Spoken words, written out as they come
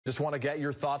Just want to get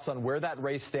your thoughts on where that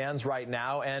race stands right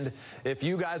now and if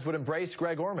you guys would embrace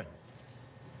Greg Orman.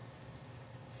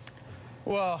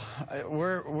 Well,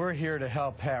 we're here to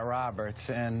help Pat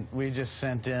Roberts, and we just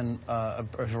sent in a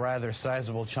rather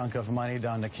sizable chunk of money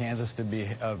down to Kansas to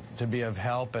be of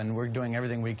help, and we're doing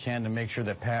everything we can to make sure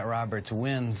that Pat Roberts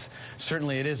wins.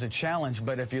 Certainly it is a challenge,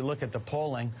 but if you look at the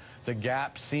polling, the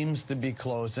gap seems to be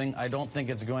closing. I don't think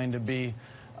it's going to be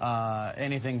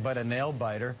anything but a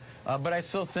nail-biter. But I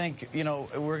still think, you know,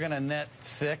 we're going to net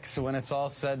 6 when it's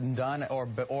all said and done,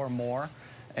 or more.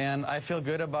 And I feel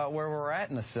good about where we're at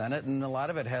in the Senate, and a lot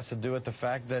of it has to do with the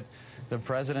fact that the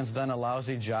president's done a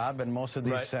lousy job, and most of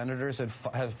these senators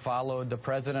have followed the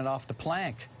president off the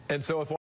plank. And so if